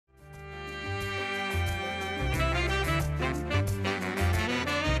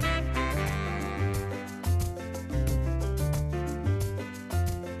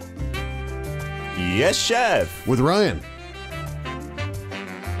Yes, Chef. With Ryan.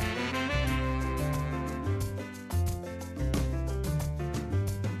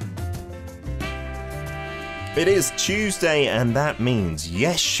 It is Tuesday, and that means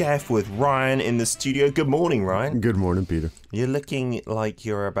Yes, Chef with Ryan in the studio. Good morning, Ryan. Good morning, Peter. You're looking like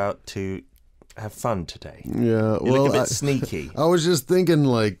you're about to have fun today. Yeah, You look a bit sneaky. I was just thinking,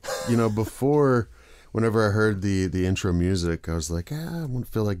 before, whenever I heard the intro music, I was like, I wouldn't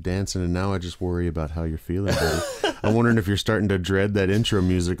feel like dancing, and now I just worry about how you're feeling, buddy. I'm wondering if you're starting to dread that intro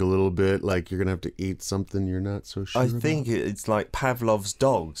music a little bit, like you're going to have to eat something you're not so sure I about. think it's like Pavlov's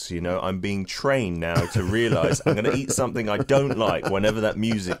dogs, you know. I'm being trained now to realize I'm going to eat something I don't like whenever that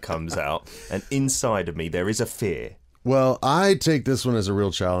music comes out, and inside of me there is a fear. Well, I take this one as a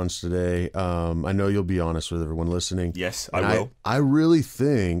real challenge today. I know you'll be honest with everyone listening. Yes, I will. I really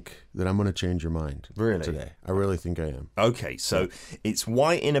think that I'm going to change your mind Really? today. I really think I am. Okay, so it's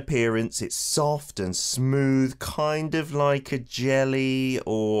white in appearance, it's soft and smooth, kind of like a jelly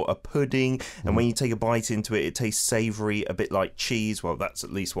or a pudding, and when you take a bite into it, it tastes savoury, a bit like cheese. Well, that's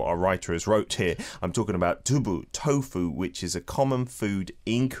at least what our writer has wrote here. I'm talking about tofu, which is a common food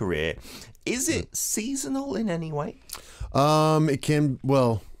in Korea. Is it seasonal in any way? It can,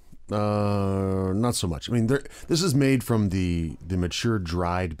 not so much. I mean, this is made from the mature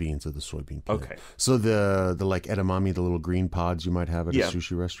dried beans of the soybean plant. Okay. So the like edamame, the little green pods you might have at a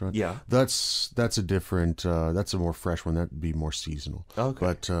sushi restaurant. Yeah. That's a different. That's a more fresh one. That'd be more seasonal. Okay.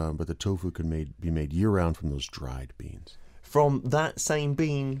 But the tofu could be made year round from those dried beans. From that same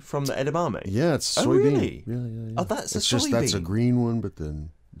bean from the edamame? Yeah, it's soybean. Oh, really? Yeah. Oh, that's it's a soybean. that's a green one, but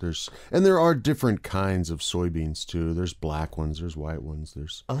then. There are different kinds of soybeans too. There's black ones, there's white ones,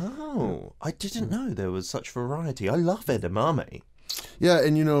 Oh, I didn't know there was such variety. I love edamame. Yeah,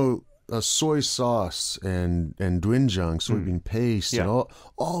 and soy sauce and doenjang, soybean paste, and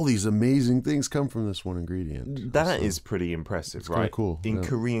all these amazing things come from this one ingredient. That is pretty impressive, right? Cool. In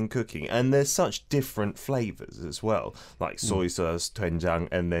Korean cooking. And there's such different flavors as well, like soy sauce, doenjang,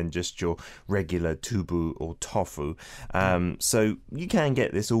 and then just your regular tubu or tofu. So you can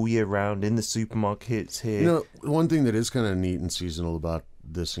get this all year round in the supermarkets here. One thing that is kind of neat and seasonal about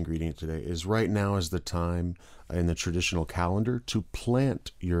this ingredient today is right now is the time in the traditional calendar to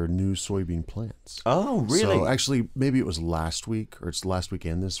plant your new soybean plants. Oh, really? So actually, maybe it was last week, or it's last week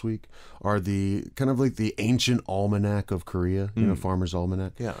and this week, are the kind of like the ancient almanac of Korea, Farmer's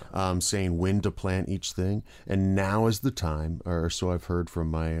Almanac, saying when to plant each thing. And now is the time, or so I've heard from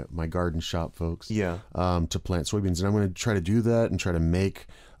my garden shop folks, to plant soybeans. And I'm going to try to do that and try to make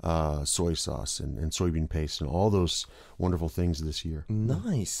soy sauce and soybean paste and all those wonderful things this year.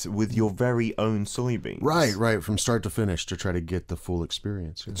 Nice. With your very own soybeans. Right, from start to finish to try to get the full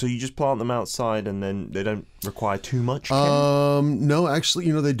experience. So you just plant them outside and then they don't require too much care? No,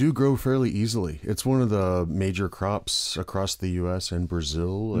 actually, they do grow fairly easily. It's one of the major crops across the U.S. and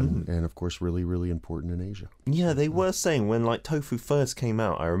Brazil and of course, really, really important in Asia. Yeah, they were saying when tofu first came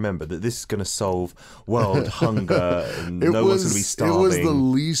out, I remember that this is going to solve world hunger and no one's going to be starving. It was the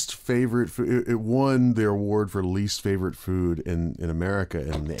least favorite food. It won the award for least favorite food in America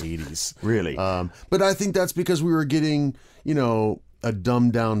in the 80s. Really? But I think that's because we were getting, a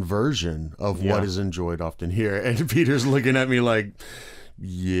dumbed down version of what is enjoyed often here. And Peter's looking at me like,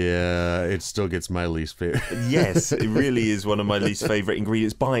 yeah, it still gets my least favorite. Yes, it really is one of my least favorite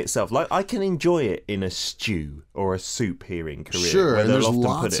ingredients by itself. Like, I can enjoy it in a stew or a soup here in Korea. Sure, where and they'll there's often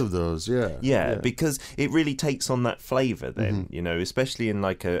lots put it. of those, yeah. Yeah, because it really takes on that flavor then, especially in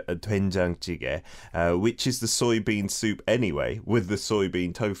like a doenjang jjigae, which is the soybean soup anyway, with the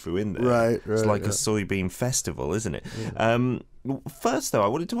soybean tofu in there. Right. It's like a soybean festival, isn't it? Yeah. First, though, I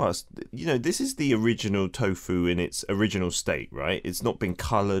wanted to ask, this is the original tofu in its original state, right? It's not been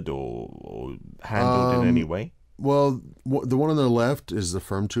coloured or handled in any way? Well, the one on the left is the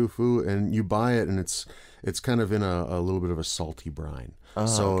firm tofu, and you buy it, and it's kind of in a little bit of a salty brine.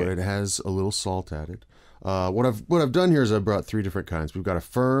 It has a little salt added. What I've done here is I've brought three different kinds. We've got a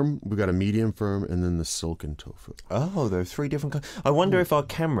firm, we've got a medium firm, and then the silken tofu. Oh, there are three different kinds. I wonder if our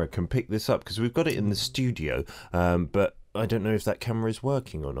camera can pick this up, because we've got it in the studio, but I don't know if that camera is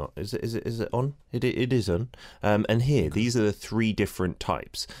working or not. Is it on? It is on. And here, these are the three different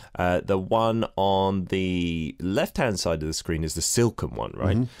types. The one on the left-hand side of the screen is the silken one,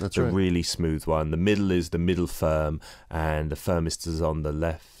 right? That's the right. really smooth one. The middle is the middle firm, and the firmest is on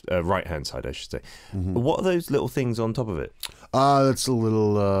the right-hand side, I should say. What are those little things on top of it? That's a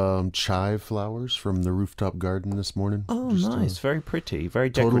little chive flowers from the rooftop garden this morning. Oh, nice. Very pretty. Very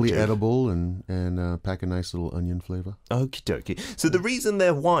decorative. Totally edible and pack a nice little onion flavor. Okie dokie. So the reason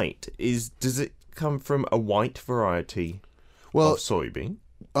they're white is, does it come from a white variety of soybean?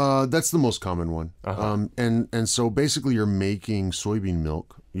 That's the most common one. And so basically you're making soybean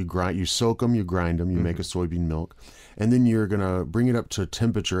milk. You soak them, you grind them, you make a soybean milk, and then you're gonna bring it up to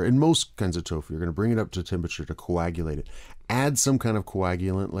temperature. In most kinds of tofu, you're gonna bring it up to temperature to coagulate it. Add some kind of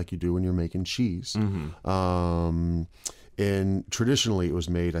coagulant like you do when you're making cheese. And traditionally, it was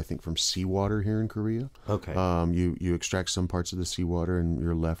made, I think, from seawater here in Korea. Okay. You extract some parts of the seawater, and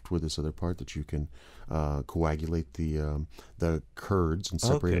you're left with this other part that you can coagulate the curds and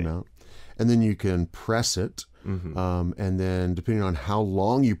separate them out. And then you can press it. And then depending on how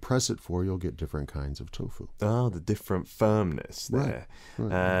long you press it for, you'll get different kinds of tofu. Oh, the different firmness there.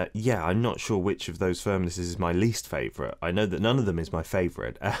 Right. Yeah, I'm not sure which of those firmnesses is my least favourite. I know that none of them is my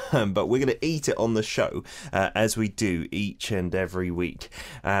favourite, but we're going to eat it on the show as we do each and every week.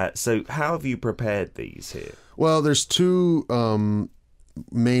 So how have you prepared these here? Well, there's two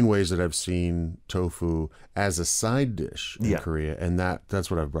main ways that I've seen tofu as a side dish in Korea, and that's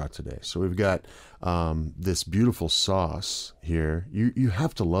what I've brought today. So we've got this beautiful sauce here. You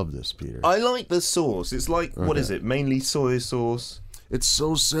have to love this, Peter. I like the sauce. It's like, what is it? Mainly soy sauce. It's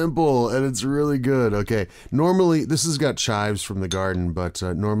so simple, and it's really good. Okay, normally, this has got chives from the garden, but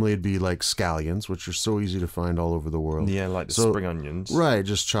normally it'd be like scallions, which are so easy to find all over the world. Yeah, like the spring onions. Right,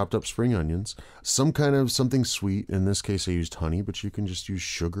 just chopped up spring onions. Some kind of something sweet. In this case, I used honey, but you can just use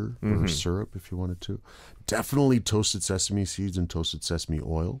sugar or syrup if you wanted to. Definitely toasted sesame seeds and toasted sesame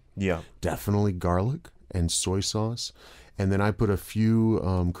oil. Yeah. Definitely garlic and soy sauce. And then I put a few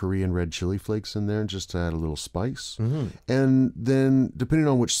Korean red chili flakes in there just to add a little spice. And then, depending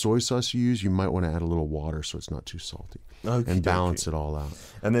on which soy sauce you use, you might want to add a little water so it's not too salty. And balance it all out.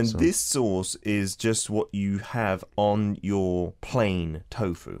 And then this sauce is just what you have on your plain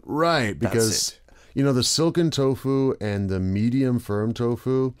tofu. Right, because the silken tofu and the medium firm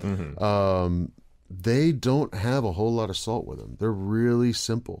tofu, they don't have a whole lot of salt with them. They're really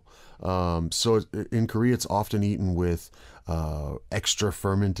simple. So in Korea, it's often eaten with extra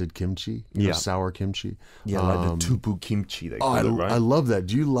fermented kimchi, sour kimchi. Yeah, like the tupu kimchi, they call it, right? I love that.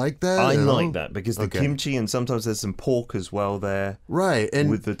 Do you like that? I like that because the kimchi, and sometimes there's some pork as well there. Right. And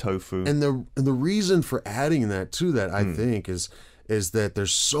with the tofu. And the reason for adding that to that, I think, is that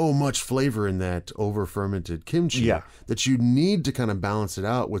there's so much flavor in that over-fermented kimchi that you need to kind of balance it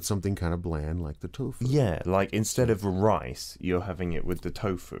out with something kind of bland like the tofu. Yeah, like instead of rice, you're having it with the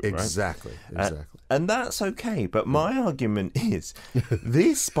tofu, right? Exactly. And that's okay, but my argument is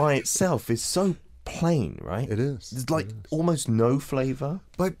this by itself is so plain, right? It is. There's like almost no flavor.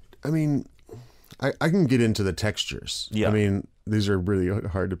 But, I mean, I can get into the textures. Yeah. I mean, these are really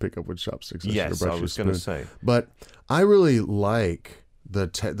hard to pick up with chopsticks. Yes, I was going to say. But I really like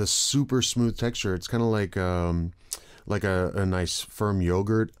the super smooth texture. It's kind of like a nice firm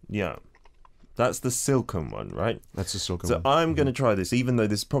yogurt. Yeah. That's the silken one, right? That's the silken one. So I'm going to try this, even though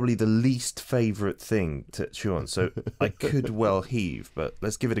this is probably the least favourite thing to chew on. So I could well heave, but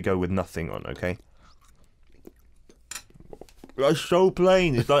let's give it a go with nothing on, okay? It's so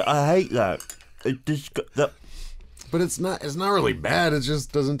plain. It's like, I hate that. It just that. But it's not really bad. It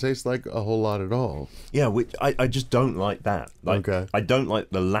just doesn't taste like a whole lot at all. Yeah, which I just don't like that. Like, I don't like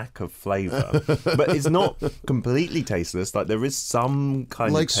the lack of flavour. But it's not completely tasteless. Like, there is some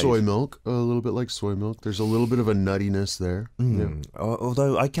kind like of taste. Soy milk, a little bit like soy milk. There's a little bit of a nuttiness there. Yeah.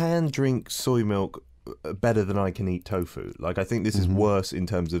 Although I can drink soy milk better than I can eat tofu. Like, I think this is worse in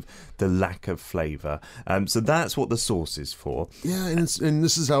terms of the lack of flavour. So that's what the sauce is for. Yeah, and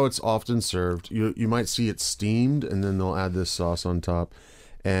this is how it's often served. You might see it steamed, and then they'll add this sauce on top.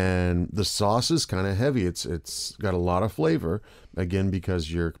 And the sauce is kind of heavy. It's got a lot of flavor, again,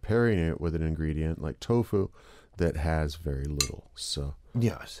 because you're pairing it with an ingredient like tofu that has very little. So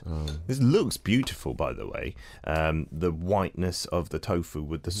yes, this looks beautiful, by the way. The whiteness of the tofu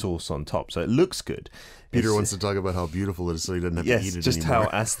with the sauce on top, so it looks good. Peter wants to talk about how beautiful it is, so he doesn't have to eat it just anymore.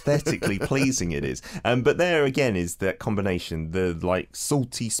 how aesthetically pleasing it is. But there again is that combination, the like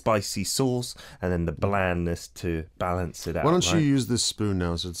salty, spicy sauce, and then the blandness to balance it out. Why don't you use this spoon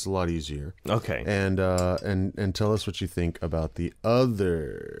now, so it's a lot easier? Okay. And tell us what you think about the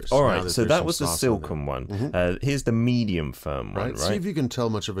others. All right. So that was the silken one. Here's the medium firm one. Right. See if you can tell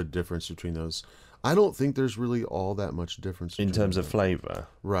much of a difference between those. I don't think there's really all that much difference in terms of flavor.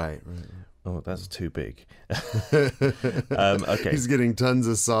 Right. Oh, that's too big. Okay. He's getting tons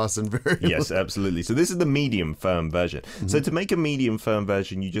of sauce and very Yes, absolutely. So this is the medium firm version. So to make a medium firm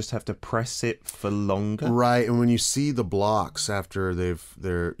version, you just have to press it for longer. Right, and when you see the blocks after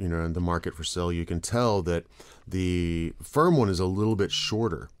they're in the market for sale, you can tell that the firm one is a little bit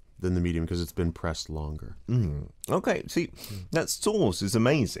shorter than the medium because it's been pressed longer. Okay, see, that sauce is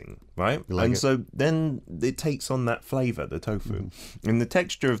amazing, right? Like it? So then it takes on that flavour, the tofu. And the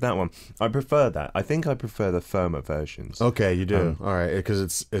texture of that one, I prefer that. I think I prefer the firmer versions. Okay, you do. All right,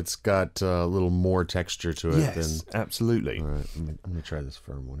 because it's got a little more texture to it. Yes, absolutely. All right, I'm going to try this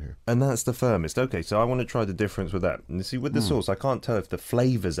firm one here. And that's the firmest. Okay, so I want to try the difference with that. And you see, with the sauce, I can't tell if the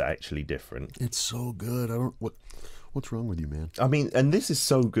flavours are actually different. It's so good. What's wrong with you, man? I mean, and this is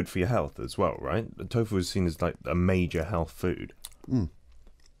so good for your health as well, right? The tofu is seen as like a major health food.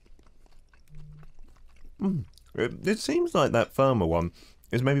 It seems like that firmer one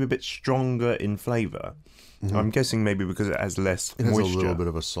is maybe a bit stronger in flavour. I'm guessing maybe because it has less It has moisture. a little bit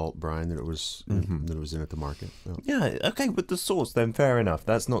of a salt brine that it was in at the market. Oh. Yeah, okay, with the sauce then fair enough.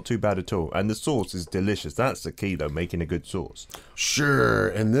 That's not too bad at all. And the sauce is delicious. That's the key though, making a good sauce. Sure,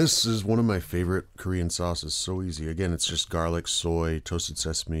 and this is one of my favorite Korean sauces. So easy. Again, it's just garlic, soy, toasted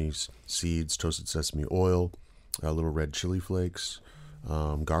sesame seeds, toasted sesame oil, little red chili flakes,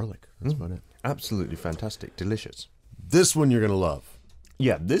 garlic. That's about it. Absolutely fantastic. Delicious. This one you're going to love.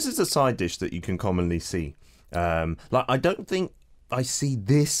 Yeah, this is a side dish that you can commonly see. Like, I don't think I see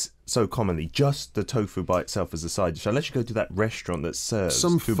this so commonly, just the tofu by itself as a side dish, unless you go to that restaurant that serves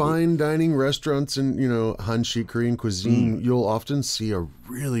some tubu. fine dining restaurants in, Hanshi Korean cuisine, you'll often see a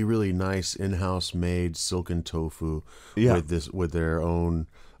really, really nice in-house made silken tofu with their own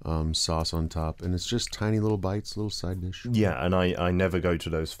sauce on top, and it's just tiny little bites, little side dish. Yeah, and I never go to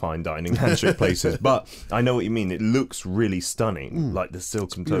those fine dining handshake places, but I know what you mean. It looks really stunning, like the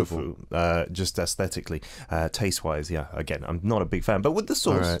silken tofu, just aesthetically. Taste-wise, yeah, again, I'm not a big fan, but with the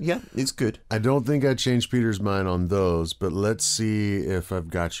sauce, right. yeah, it's good. I don't think I changed Peter's mind on those, but let's see if I've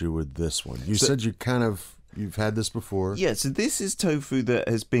got you with this one. You said you've had this before. Yeah, so this is tofu that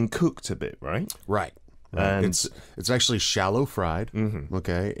has been cooked a bit, right? Right. And it's actually shallow fried,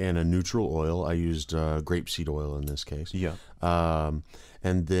 okay, in a neutral oil. I used grapeseed oil in this case. Yeah. And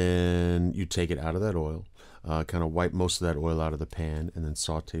then you take it out of that oil, kind of wipe most of that oil out of the pan, and then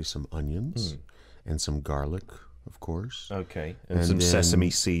saute some onions and some garlic, of course. Okay. And some sesame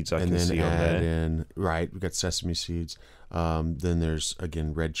seeds I can see on there. Right, we've got sesame seeds. Then there's,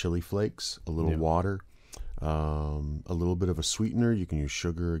 again, red chili flakes, a little water, a little bit of a sweetener. You can use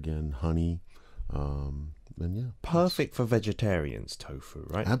sugar, again, honey. And yeah, perfect for vegetarians, tofu,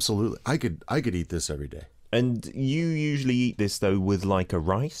 right? Absolutely. I could eat this every day. And you usually eat this though with like a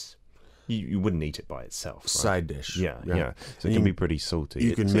rice. You wouldn't eat it by itself, right? Side dish. Yeah. So it can be pretty salty.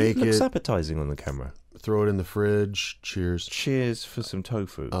 You can make it looks appetizing on the camera. Throw it in the fridge. Cheers. Cheers for some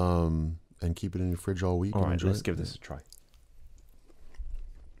tofu. And keep it in your fridge all week. All right, let's give this a try.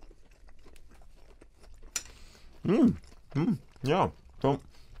 Yeah. So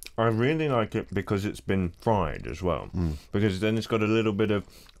I really like it because it's been fried as well. Because then it's got a little bit of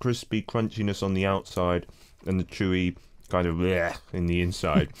crispy crunchiness on the outside and the chewy kind of bleh in the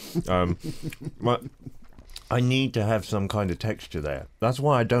inside. But I need to have some kind of texture there. That's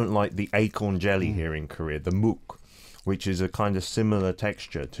why I don't like the acorn jelly here in Korea, the muk, which is a kind of similar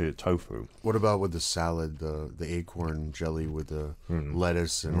texture to tofu. What about with the salad, the acorn jelly with the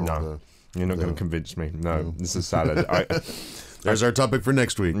lettuce and all the... You're not going to convince me. No, it's a salad. There's our topic for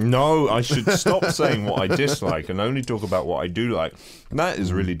next week. No, I should stop saying what I dislike and only talk about what I do like. That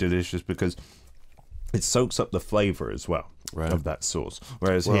is really delicious because it soaks up the flavour as well of that sauce.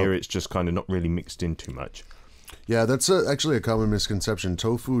 Whereas here it's just kind of not really mixed in too much. Yeah, that's actually a common misconception.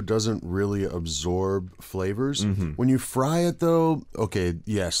 Tofu doesn't really absorb flavors. When you fry it, though, okay,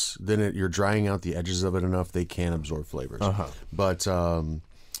 yes, then you're drying out the edges of it enough they can absorb flavors. But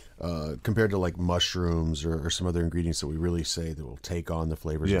compared to like mushrooms or some other ingredients that we really say that will take on the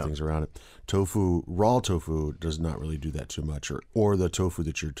flavors of things around it, raw tofu does not really do that too much, or the tofu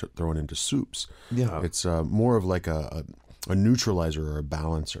that you're throwing into soups. Yeah, it's more of like a neutralizer or a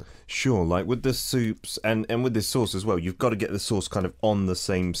balancer. Sure, like with the soups and with this sauce as well, you've got to get the sauce kind of on the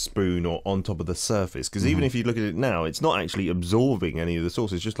same spoon or on top of the surface, because even if you look at it now, it's not actually absorbing any of the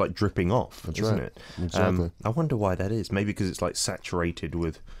sauce, it's just like dripping off, isn't it? Exactly. I wonder why that is. Maybe because it's like saturated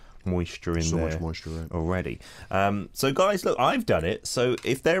with moisture in there. So much moisture, already. So guys, look, I've done it. So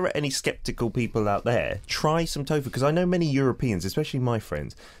if there are any skeptical people out there, try some tofu, because I know many Europeans, especially my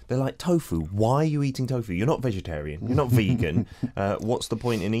friends, they're like, tofu, why are you eating tofu? You're not vegetarian, you're not vegan, what's the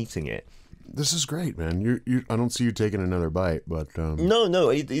point in eating it? This is great, man. I don't see you taking another bite, but no,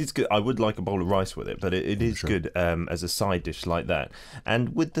 it's good. I would like a bowl of rice with it, but it is good as a side dish like that,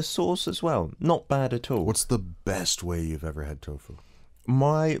 and with the sauce as well, not bad at all. What's the best way you've ever had tofu?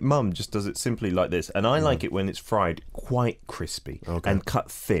 My mum just does it simply like this, and I like it when it's fried quite crispy and cut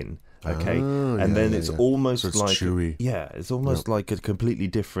thin. Okay, and then it's almost so it's like chewy. It's almost like a completely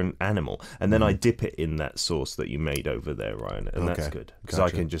different animal. And then I dip it in that sauce that you made over there, Ryan, and that's good because I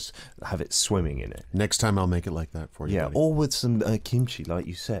can just have it swimming in it. Next time I'll make it like that for you. Yeah, buddy. or with some kimchi, like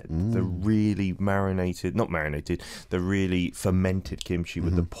you said, the really the really fermented kimchi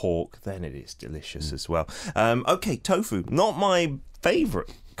with the pork. Then it is delicious as well. Okay, tofu, not my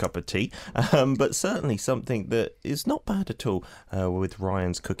favorite cup of tea, but certainly something that is not bad at all with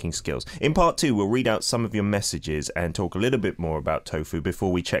Ryan's cooking skills. In part 2, we'll read out some of your messages and talk a little bit more about tofu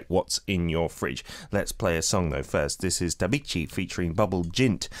before we check what's in your fridge. Let's play a song though first. This is Dabichi featuring Bubble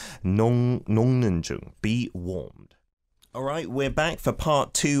Bint, Nongnenjung, Be Warmed. All right, we're back for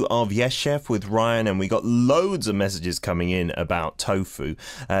part 2 of Yes Chef with Ryan, and we got loads of messages coming in about tofu.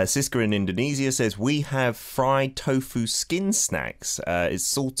 Siska in Indonesia says, we have fried tofu skin snacks. It's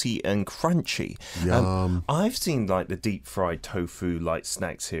salty and crunchy. Yum. I've seen like the deep fried tofu like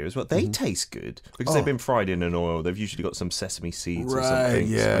snacks here as well. They taste good because they've been fried in an oil. They've usually got some sesame seeds or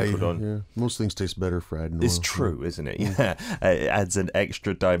something sprinkled on. Yeah. Most things taste better fried in oil. It's true, isn't it? Yeah, it adds an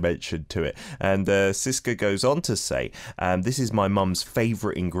extra dimension to it. And Siska goes on to say, this is my mum's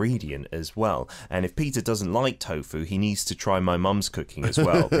favourite ingredient as well. And if Peter doesn't like tofu, he needs to try my mum's cooking as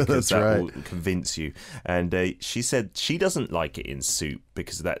well, because that will convince you. And she said she doesn't like it in soup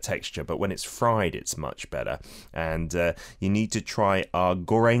because of that texture, but when it's fried, it's much better. And you need to try our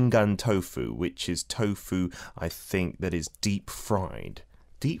gorengan tofu, which is tofu, I think, that is deep fried.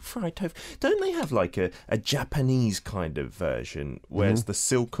 Deep fried tofu. Don't they have like a Japanese kind of version where it's the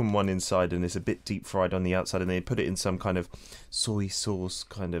silken one inside and it's a bit deep fried on the outside, and they put it in some kind of soy sauce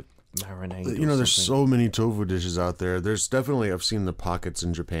kind of marinade? You know, there's so many tofu dishes out there. There's definitely, I've seen the pockets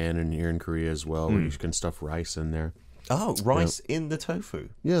in Japan and here in Korea as well, where you can stuff rice in there. Oh, rice in the tofu.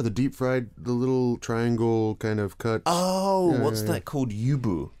 Yeah, the deep fried, the little triangle kind of cut. Oh, what's that called?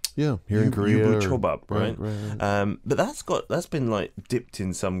 Yubu. Yeah, here in Korea. Yubu chobap, right? Right. But that's been like dipped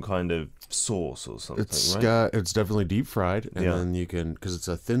in some kind of sauce or something, It's definitely deep fried, and then you can, because it's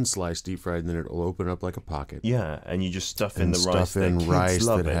a thin slice deep fried, and then it'll open up like a pocket. Yeah, and you just stuff in the rice. Stuff in rice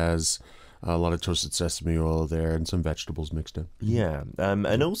that has a lot of toasted sesame oil there and some vegetables mixed in. Yeah,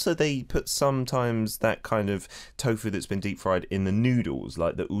 and also they put sometimes that kind of tofu that's been deep fried in the noodles,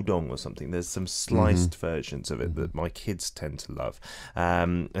 like the udon or something. There's some sliced versions of it that my kids tend to love.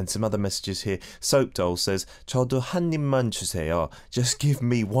 And some other messages here. Soap Doll says, 저도 한 입만 주세요. Just give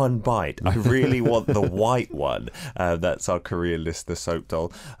me one bite. I really want the white one. That's our Korean listener, Soap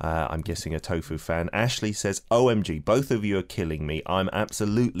Doll. I'm guessing a tofu fan. Ashley says, OMG, both of you are killing me. I'm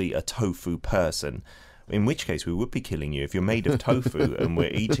absolutely a tofu person. In which case we would be killing you if you're made of tofu and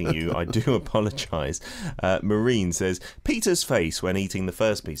we're eating you. I do apologise. Marine says, Peter's face when eating the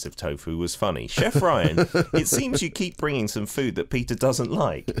first piece of tofu was funny. Chef Ryan, it seems you keep bringing some food that Peter doesn't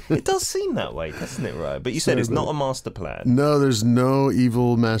like. It does seem that way, doesn't it, Ryan? But you said it's not a master plan. No, there's no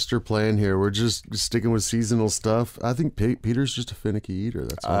evil master plan here. We're just sticking with seasonal stuff. I think Peter's just a finicky eater.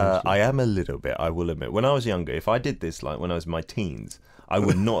 That's all. I am a little bit, I will admit. When I was younger, if I did this like when I was in my teens, I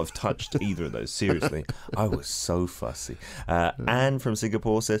would not have touched either of those, seriously. I was so fussy. Anne from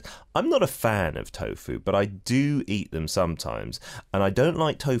Singapore says, I'm not a fan of tofu, but I do eat them sometimes. And I don't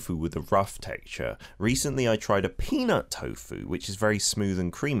like tofu with a rough texture. Recently, I tried a peanut tofu, which is very smooth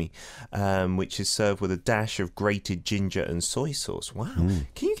and creamy, which is served with a dash of grated ginger and soy sauce. Wow.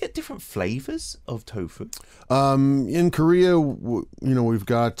 Can you get different flavors of tofu? In Korea, we've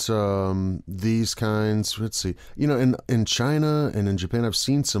got these kinds. Let's see. In China and in Japan, I've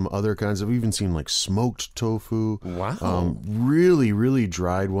seen some other kinds. I've even seen like smoked tofu. Wow. Really, really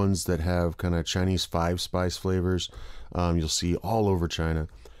dried ones that have kind of Chinese 5-spice flavors. You'll see all over China.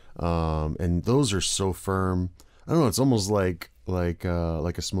 And those are so firm. I don't know, it's almost like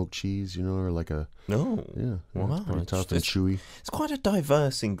a smoked cheese, or like a... Oh, yeah. Wow. Pretty tough and chewy. It's quite a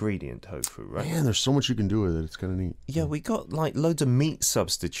diverse ingredient, tofu, right? Man, there's so much you can do with it. It's kind of neat. Yeah, we got like loads of meat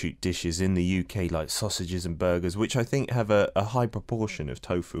substitute dishes in the UK, like sausages and burgers, which I think have a high proportion of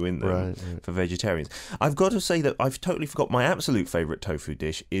tofu in them for vegetarians. I've got to say that I've totally forgot my absolute favourite tofu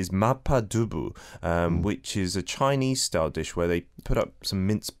dish is mappa dubu, which is a Chinese-style dish where they put up some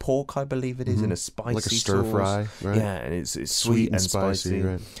minced pork, I believe it is, in a spicy like a stir fry, right? Yeah, and it's sweet and spicy,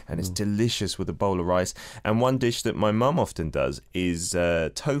 right? And it's delicious with a bowl of rice. And one dish that my mum often does is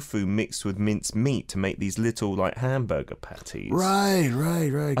tofu mixed with minced meat to make these little like hamburger patties. Right.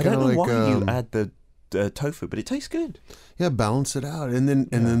 I don't know why you add the tofu, but it tastes good. Yeah, balance it out, and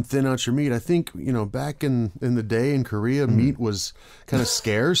then thin out your meat. I think back in the day in Korea, meat was kind of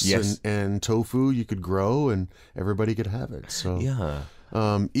scarce, Yes. and tofu you could grow and everybody could have it. So Yeah.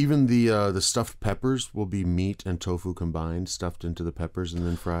 Even the stuffed peppers will be meat and tofu combined, stuffed into the peppers and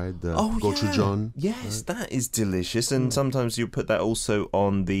then fried. The gochujang. Yes, that is delicious. And sometimes you put that also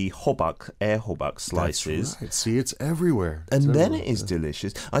on the air hobak slices. That's right. See, it's everywhere. Then it is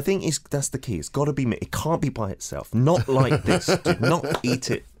delicious. I think that's the key. It's got to be mixed. It can't be by itself. Not like this. Do not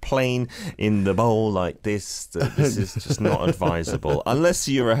eat it plain in the bowl like this. This is just not advisable unless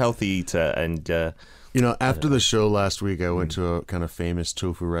you're a healthy eater. And after the show last week, I went to a kind of famous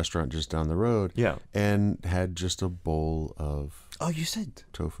tofu restaurant just down the road. Yeah, and had just a bowl of. Oh, you said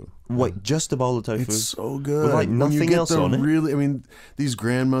tofu. Wait, just a bowl of tofu? It's so good. With like nothing else on it? These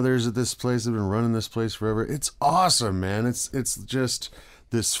grandmothers at this place have been running this place forever. It's awesome, man. It's just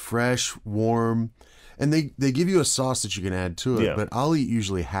this fresh, warm, and they give you a sauce that you can add to it, but I'll eat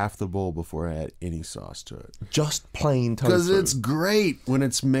usually half the bowl before I add any sauce to it. Just plain tofu? Because it's great. When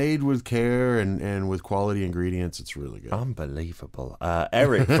it's made with care and with quality ingredients, it's really good. Unbelievable.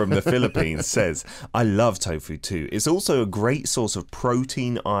 Eric from the Philippines says, I love tofu too. It's also a great source of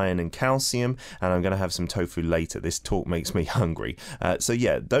protein, iron and calcium, and I'm going to have some tofu later. This talk makes me hungry. So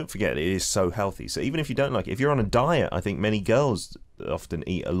yeah, don't forget, it is so healthy. So even if you don't like it, if you're on a diet, I think many girls often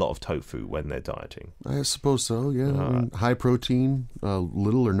eat a lot of tofu when they're dieting. I suppose so, yeah. High protein,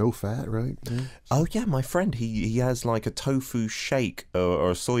 little or no fat, right? Yeah. Oh yeah, my friend, he has like a tofu shake or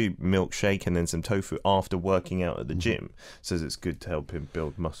a soy milk shake and then some tofu after working out at the gym. Says it's good to help him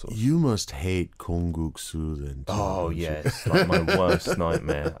build muscle. You must hate kongguksu then. Oh yeah, it's like my worst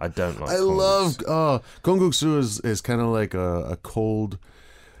nightmare. I don't like kongguksu is kind of like a cold.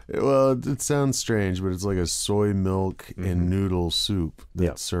 Well, it sounds strange, but it's like a soy milk and noodle soup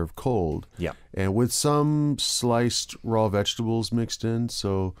that's served cold. Yeah. And with some sliced raw vegetables mixed in.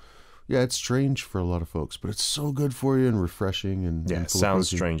 So, yeah, it's strange for a lot of folks, but it's so good for you and refreshing. And it sounds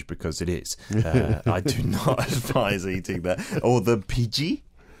strange because it is. I do not advise eating that. Or the piji.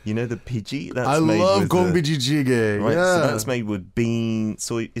 You know the piji? I love kongbiji jjigae. Right, yeah. So that's made with bean,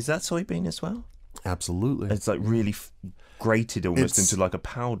 soy. Is that soybean as well? Absolutely. It's like really grated almost into like a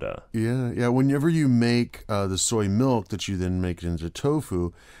powder. Yeah. Whenever you make the soy milk that you then make into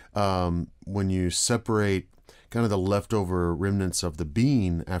tofu, when you separate kind of the leftover remnants of the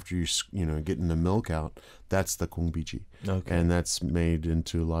bean after getting the milk out, that's the kongbiji. Okay. And that's made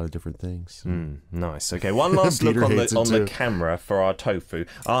into a lot of different things. Nice. Okay, one last look on the camera for our tofu.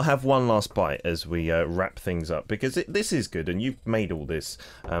 I'll have one last bite as we wrap things up because this is good and you've made all this,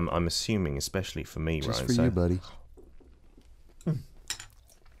 I'm assuming, especially for me, Just Ryan. for you, buddy.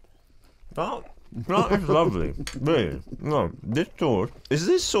 Oh, that is lovely. Really? No,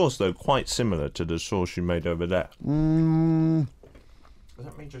 this sauce though quite similar to the sauce you made over there? Let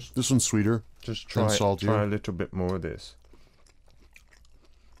me just. This one's sweeter. Just try a little bit more of this.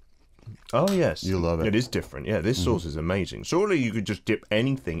 Oh yes, you love it. It is different. Yeah, this sauce is amazing. Surely you could just dip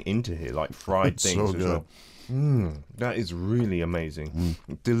anything into here, like fried things. So good. That is really amazing.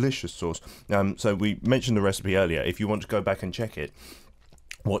 Delicious sauce. So we mentioned the recipe earlier. If you want to go back and check it,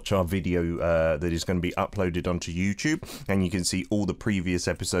 watch our video that is going to be uploaded onto YouTube, and you can see all the previous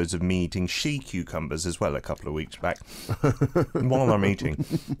episodes of me eating she cucumbers as well a couple of weeks back while I'm eating.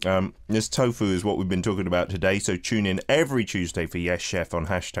 This tofu is what we've been talking about today, so tune in every Tuesday for Yes Chef on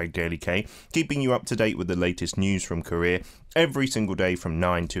 #DailyK, keeping you up to date with the latest news from Korea every single day from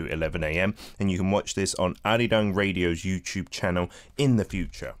 9 to 11 a.m. and you can watch this on Arirang Radio's YouTube channel in the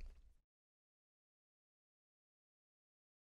future.